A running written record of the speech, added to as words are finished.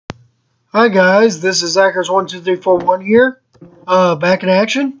Hi guys, this is Zakkers12341 here, back in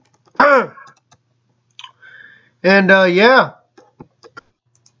action. And yeah,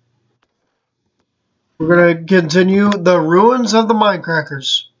 we're gonna continue the ruins of the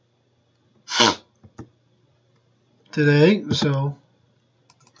mindcrackers today. So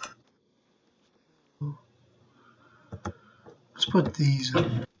let's put these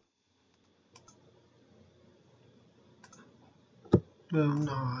in.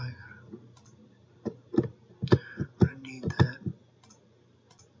 No, I need that.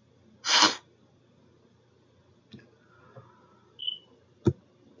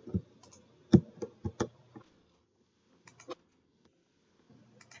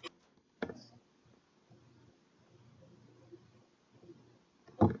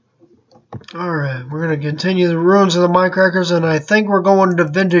 Alright, we're gonna continue the ruins of the mindcrackers, and I think we're going to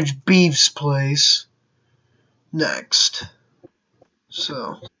Vintage Beef's place next.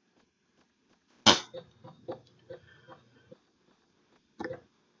 So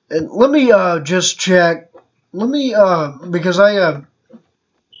and let me just check. Let me because I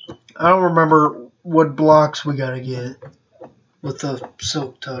don't remember what blocks we gotta get with the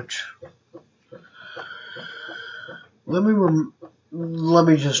silk touch. Let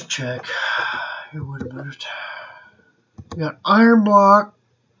me just check. Here, wait a minute. We got iron block,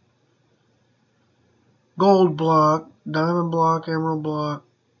 gold block, diamond block, emerald block,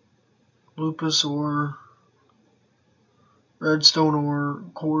 lupus ore, redstone ore,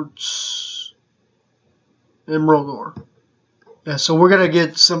 quartz, emerald ore. Yeah, so we're gonna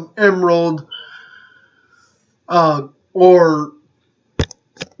get some emerald ore.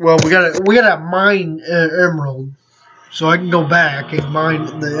 Well, we gotta mine emerald, so I can go back and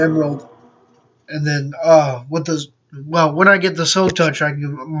mine the emerald, and then when I get the soul touch, I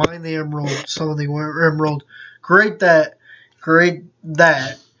can mine the emerald, some of the emerald, create that, and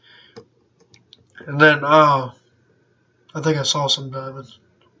then I think I saw some diamonds.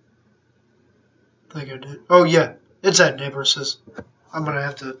 I think I did. Oh yeah, it's at Nebras's. I'm gonna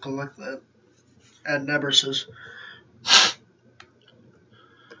have to collect that at Nebras's.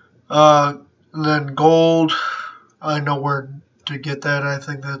 And then gold. I know where to get that. I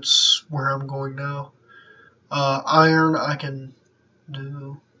think that's where I'm going now. Iron, I can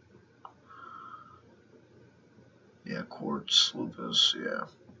do. Yeah, quartz, lupus, yeah.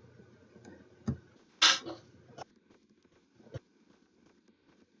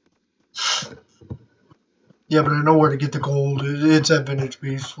 Yeah, but I know where to get the gold. It's at Vintage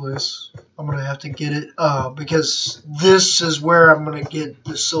Beef's place. I'm gonna have to get it because this is where I'm gonna get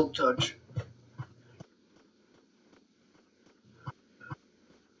the silk touch.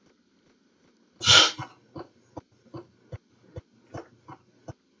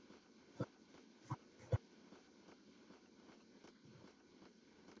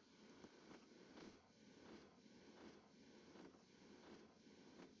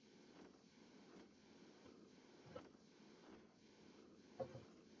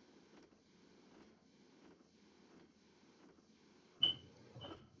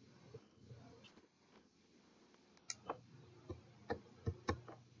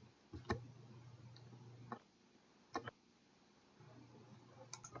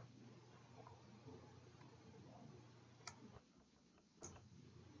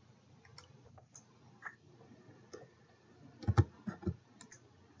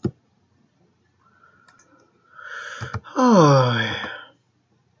 Oh,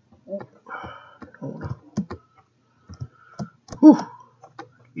 hold on. Whew.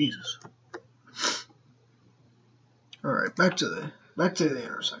 Jesus. All right, back to the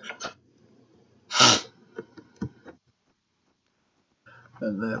intersection.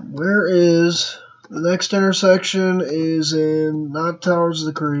 And then where is the next intersection? Is in not Towers of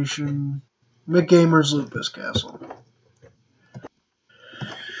the Creation, McGamer's Lupus Castle.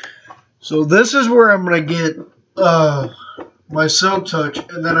 So this is where I'm gonna get my silk touch,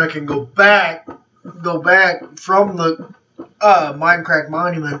 and then I can go back from the Minecraft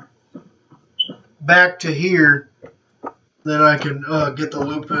monument back to here. Then I can get the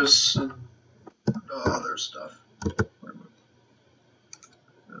lupus and other stuff.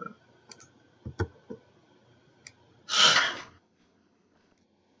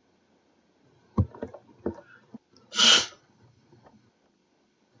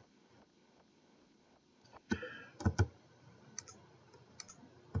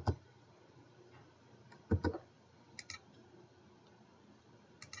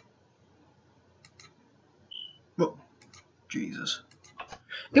 Oh, Jesus.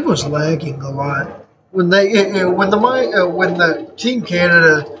 It was lagging a lot when the Team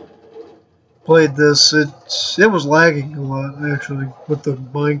Canada played this, it was lagging a lot actually with the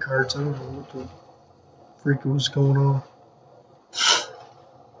mine carts. I don't know what the freak was going on.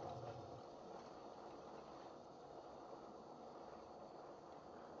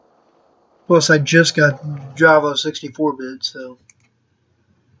 Plus, I just got Java 64-bit, so.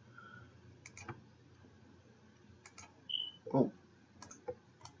 Oh.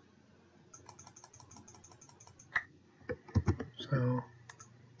 So.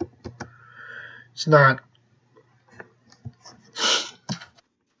 It's not.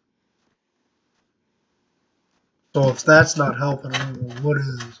 So, if that's not helping, I don't know what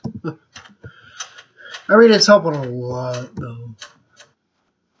is. I mean, it's helping a lot, though.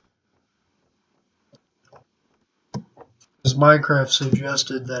 Because Minecraft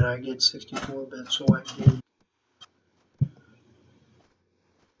suggested that I get 64-bit, so I did.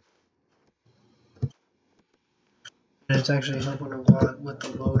 And it's actually helping a lot with the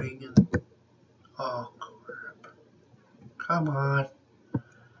loading and. Oh, crap. Come on.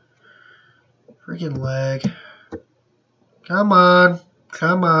 Freaking lag. Come on.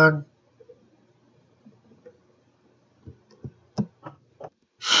 Come on.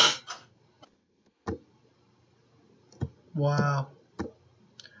 Wow.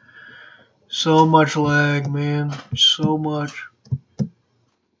 So much lag, man. So much.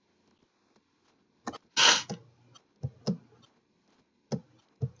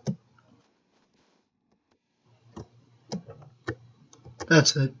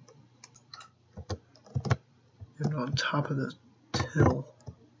 That's it. And on top of this hill.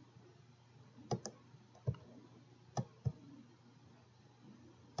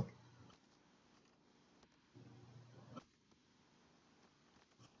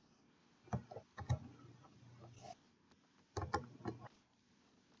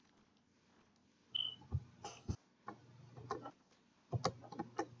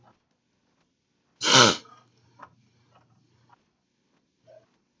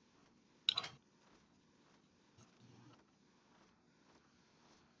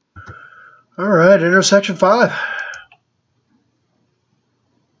 Alright, intersection 5.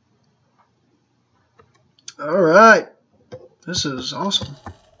 Alright. This is awesome.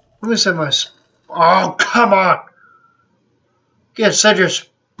 Let me set my... Oh, come on! Get set your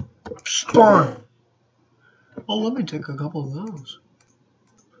spawn. Oh, let me take a couple of those.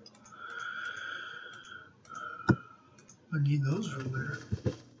 I need those for later.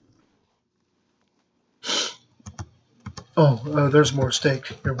 Oh, there's more steak.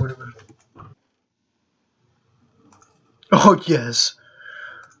 Here, wait a minute. Oh, yes.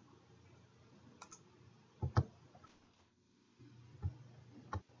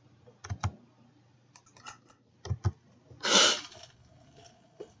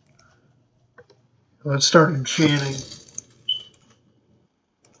 Let's start enchanting.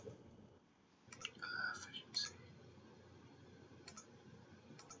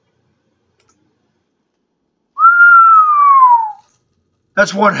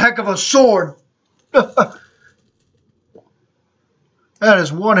 That's one heck of a sword. That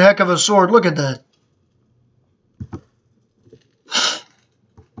is one heck of a sword. Look at that.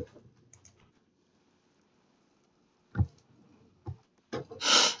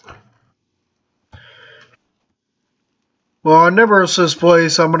 Well, on Never's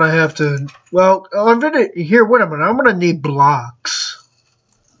place, I'm going to have to... Well, I'm going to... Here, wait a minute. I'm going to need blocks.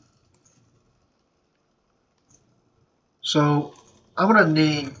 So, I'm going to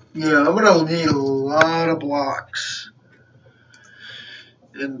need... Yeah, I'm going to need a lot of blocks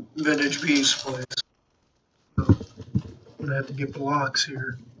in Vintage B's place. So, I'm going to have to get blocks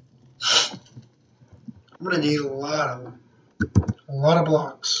here. I'm going to need a lot of them. A lot of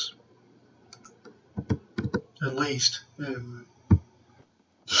blocks. At least. Anyway.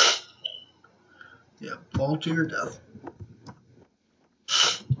 Yeah, fall to your death.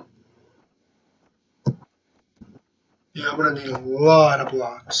 Yeah, I'm going to need a lot of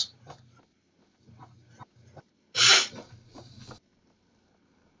blocks.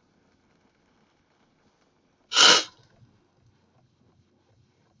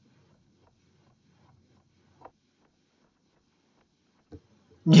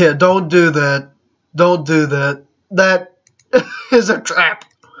 Yeah, don't do that. Don't do that. That is a trap.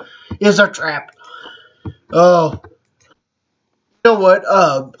 Is a trap. Oh. You know what?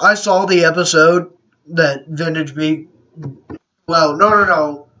 I saw the episode that Vintage B. Well,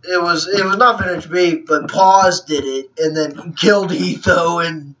 no. It was not Vintage B, but Paws did it, and then killed Etho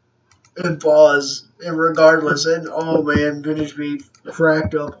and Paws, and regardless. And oh man, Vintage B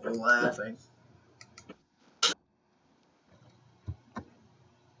cracked up laughing.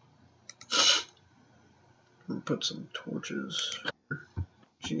 Put some torches.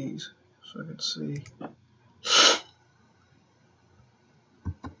 Jeez. so I can see.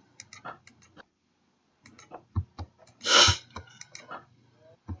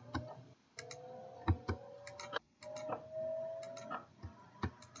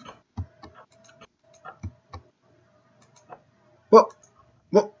 Whoa,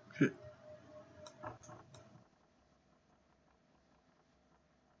 whoa, shit.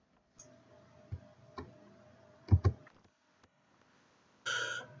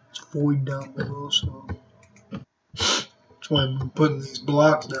 It's void down below, so that's why I'm putting these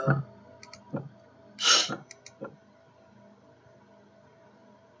blocks down.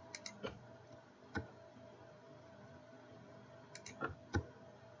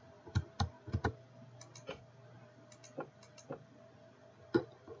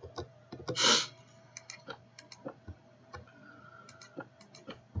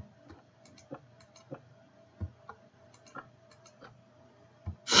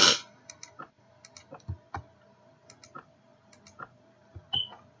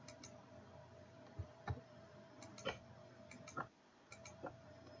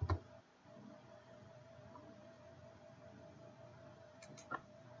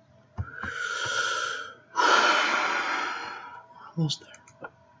 Almost there.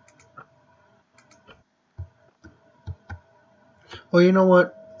 Well, you know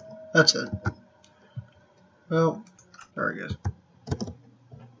what? That's it. Well, there it goes.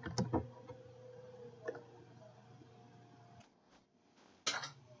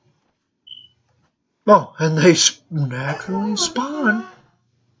 Oh, and they naturally spawn.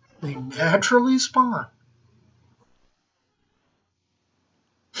 They naturally spawn.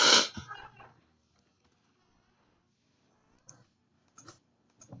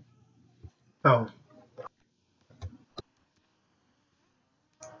 Oh,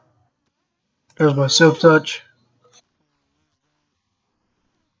 there's my silk touch.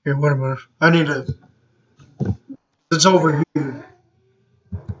 Here, wait a minute. I need to. It's over here.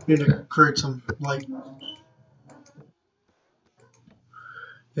 Need to create some light.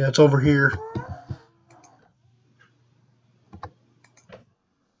 Yeah, it's over here.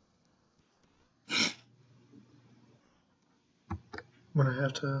 I'm gonna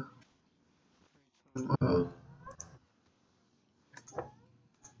have to.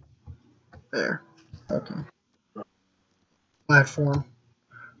 There. Okay. Platform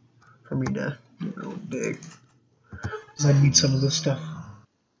for me to, dig. Because I need some of this stuff.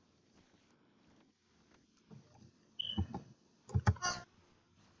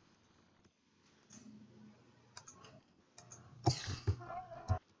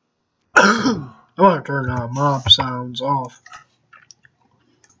 I'm gonna turn mob sounds off.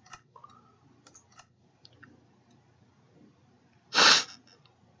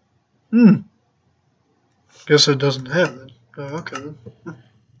 Guess it doesn't have it. Oh, okay then.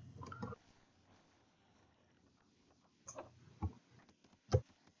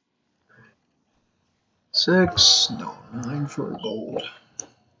 6, no, 9 for gold.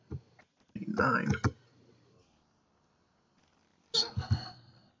 9.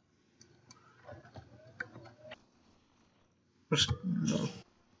 No.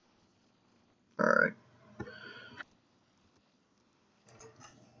 Alright.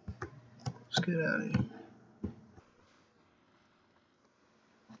 Let's get out of here.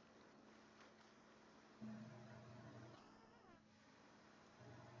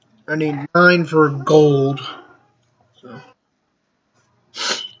 I need 9 for gold. So.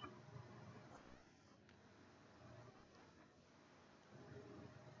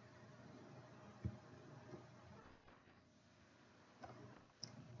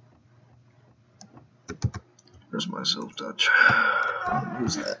 Where's my silk touch?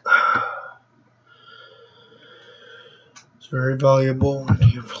 Who's that? It's very valuable when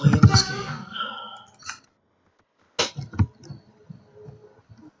you're playing this game.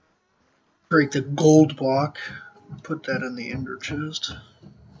 Create the gold block. Put that in the ender chest.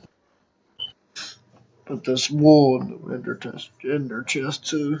 Put this wool in the ender chest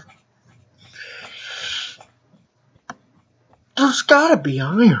too. There's gotta be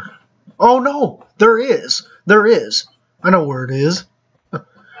iron. Oh no, there is. There is. I know where it is.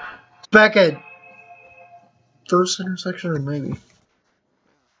 It's back at first intersection, or maybe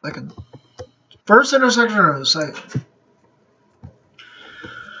second. First intersection or the second.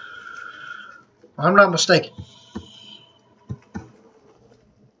 I'm not mistaken.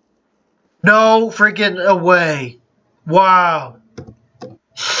 No freaking way. Wow.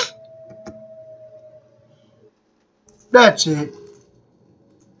 That's it.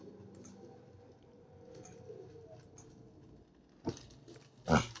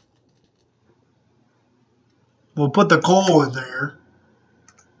 We'll put the coal in there.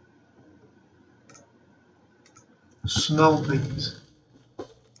 smell things.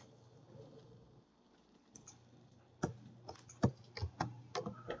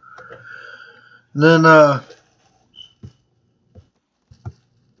 And then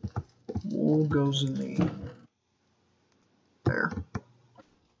wool goes in the there.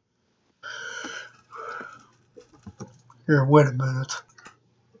 Here, wait a minute.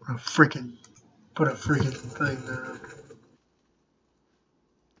 Put a freaking thing there.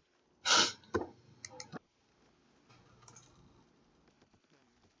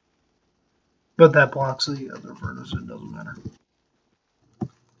 But that blocks the other furnace, it doesn't matter.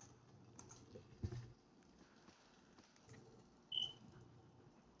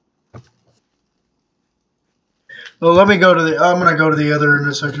 Well, let me go to I'm gonna go to the other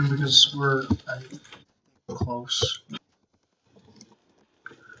intersection because we're close.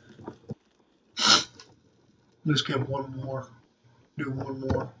 Let's get one more. Do one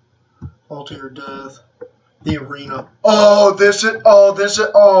more. Alter your death. The arena. Oh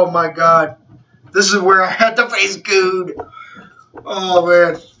my god. This is where I had to face Good. Oh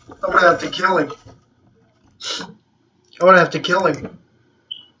man. I'm gonna have to kill him. I'm gonna have to kill him.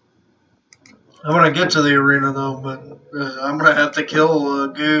 I'm gonna get to the arena though, but I'm gonna have to kill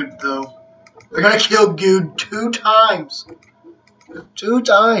Good though. I gotta kill Good 2 times. 2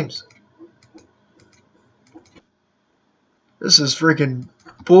 times. This is freaking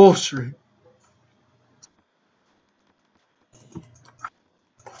bullshit.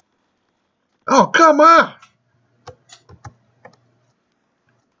 Oh, come on.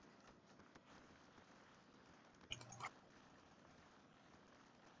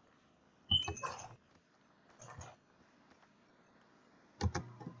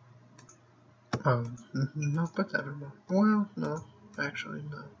 No, put that in there. Well, no. Actually,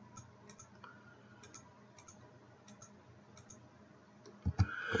 no.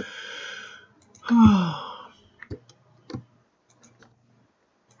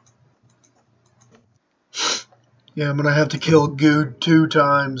 Yeah, I'm gonna have to kill Good 2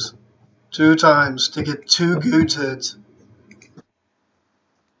 times. 2 times to get 2 Good hits.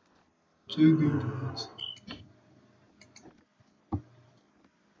 2 Good hits.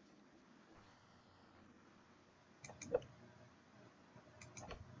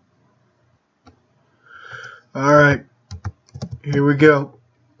 Alright. Here we go.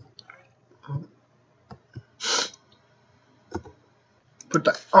 Put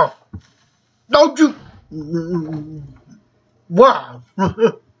that. Oh. Don't you. Wow.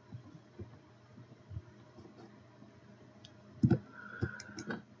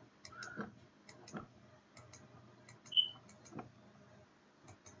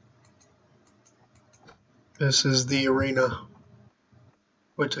 This is the arena.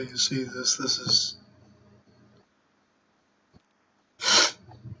 Wait till you see this.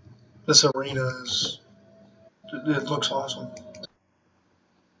 This arena is. It looks awesome.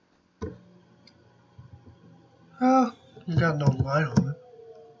 Oh, you got no light on it.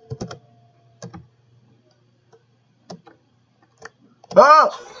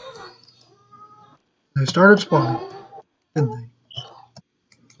 Oh! They started spawning, didn't they?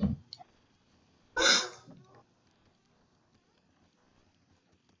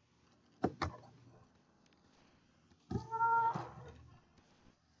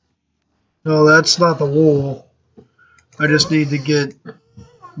 No, that's not the wool. I just need to get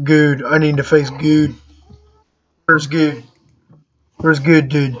Good. I need to face Good. Where's Good? Where's Good,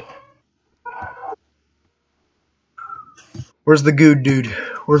 dude? Where's the Good dude?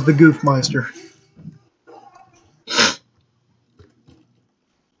 Where's the Goofmeister?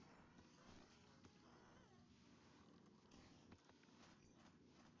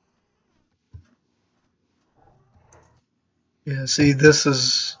 Yeah, see, this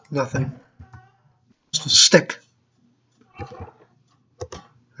is nothing. Just a stick. I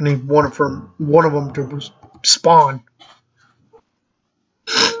need one of them to spawn.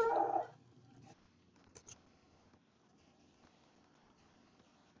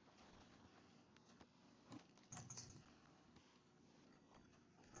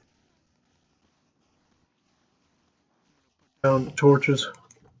 Down the torches.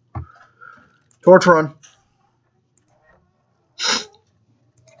 Torch run.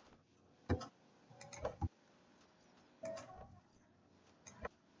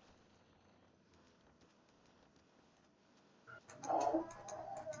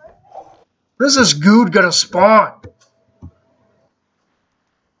 Where's this Good gonna spawn?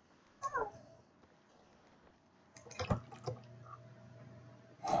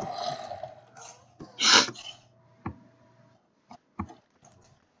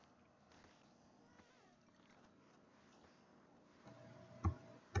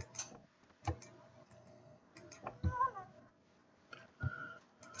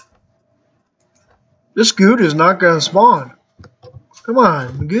 This goot is not gonna spawn. Come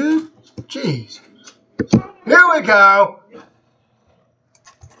on, goot. Jeez. Here we go.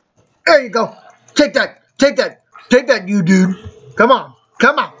 There you go. Take that. Take that. Take that, you dude. Come on.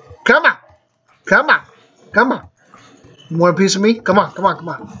 Come on. Come on. Come on. Come on. You want a piece of me? Come on. Come on. Come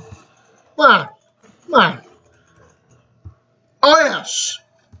on. Come on. Come on. Oh, yes.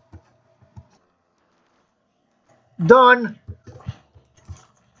 Done.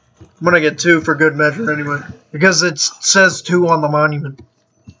 I'm going to get 2 for good measure anyway. Because it says 2 on the monument.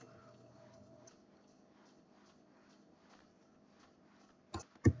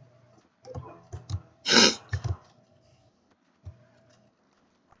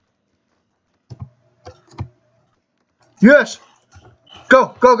 Yes.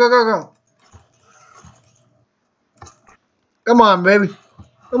 Go. Go, go, go, go. Come on, baby.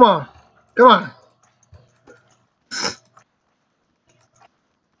 Come on. Come on.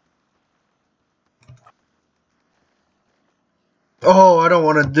 Oh, I don't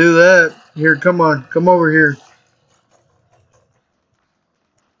want to do that. Here, come on. Come over here.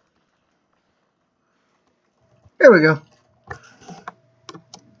 There we go.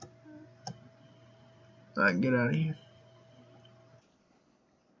 I can get out of here.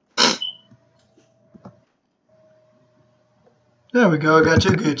 There we go. I got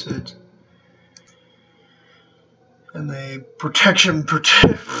 2 good sets. And the protection.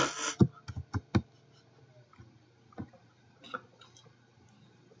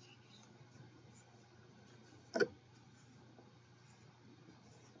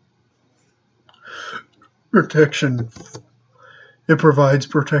 Protection. It provides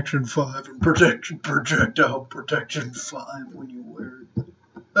protection 5 and projectile protection 5 when you wear it.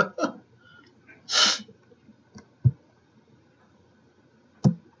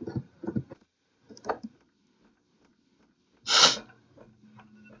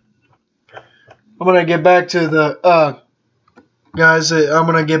 I'm gonna get back to the guys. I'm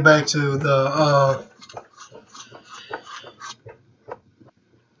gonna get back to the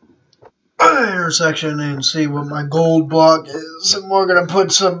intersection and see what my gold block is, and we're gonna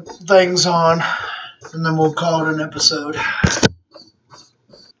put some things on, and then we'll call it an episode.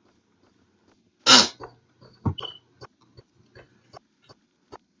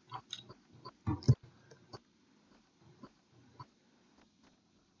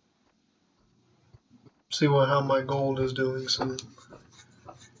 See how my gold is doing, so then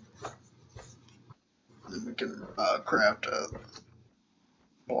we can craft a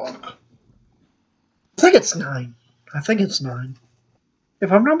block. I think it's 9. I think it's 9.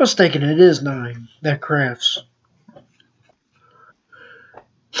 If I'm not mistaken, it is 9 that crafts.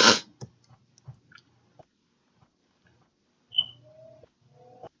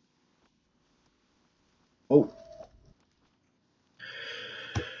 Oh.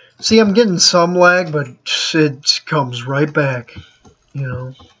 See, I'm getting some lag, but it comes right back. You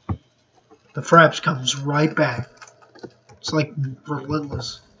know, the fraps comes right back. It's like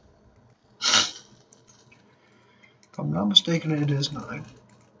relentless. If I'm not mistaken, it is 9.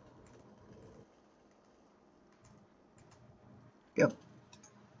 Yep.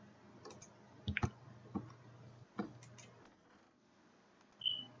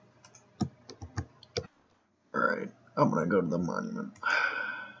 Alright, I'm gonna go to the monument.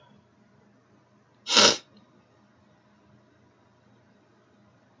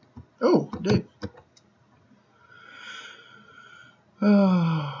 Oh, I did.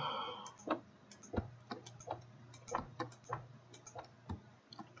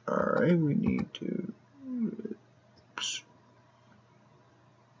 Alright, we need to... Oops.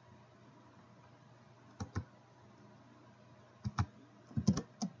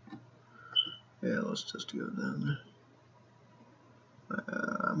 Yeah, let's just go down there.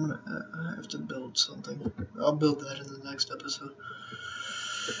 I'm gonna have to build something. I'll build that in the next episode.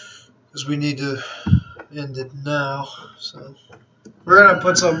 Because we need to end it now. So we're gonna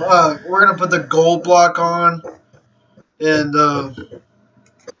put some we're gonna put the gold block on. And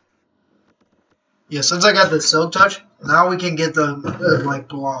yeah, since I got the silk touch, now we can get the like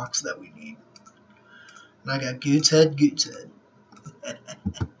blocks that we need. And I got Goot's head.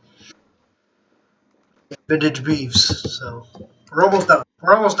 Vintage beefs. So we're almost done.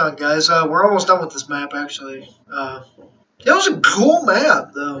 We're almost done, guys. We're almost done with this map, actually. It was a cool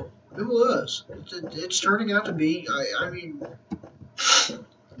map, though. It was. It's turning out to be. I mean,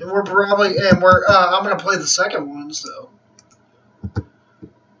 and we're probably I'm gonna play the second one, so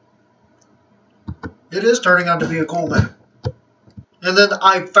it is turning out to be a cool map. And then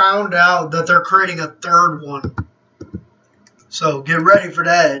I found out that they're creating a third one, so get ready for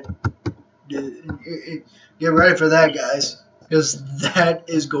that. Get ready for that, guys, because that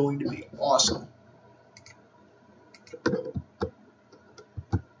is going to be awesome.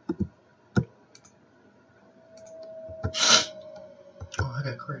 Oh, I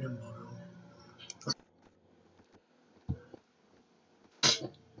got kratom motor.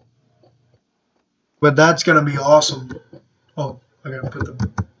 But that's gonna be awesome. Oh, I gotta put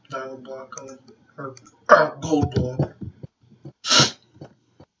the diamond block on, or gold block.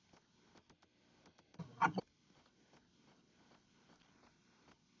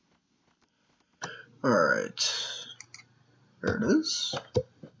 All right, there it is.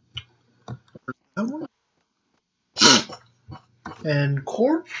 That one. And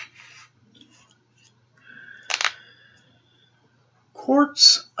quartz.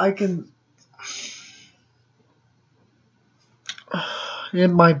 Quartz, I can. It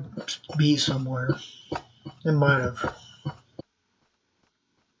might be somewhere. It might have.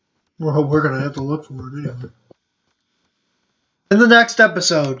 Well, we're gonna have to look for it anyway. In the next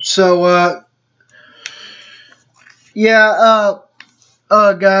episode. So, yeah,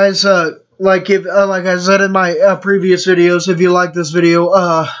 guys, like I said in my previous videos, if you like this video,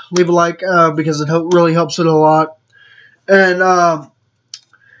 leave a like, because it really helps it a lot. And,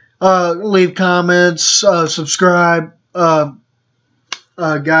 leave comments, subscribe.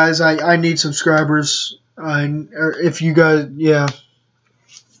 Guys, I need subscribers. If you guys, yeah.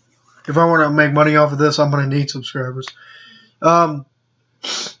 If I want to make money off of this, I'm going to need subscribers.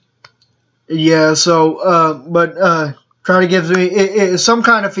 Yeah, so, but, try to give me some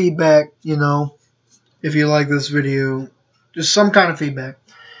kind of feedback, you know, if you like this video. Just some kind of feedback.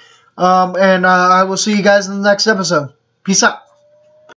 And I will see you guys in the next episode. Peace out.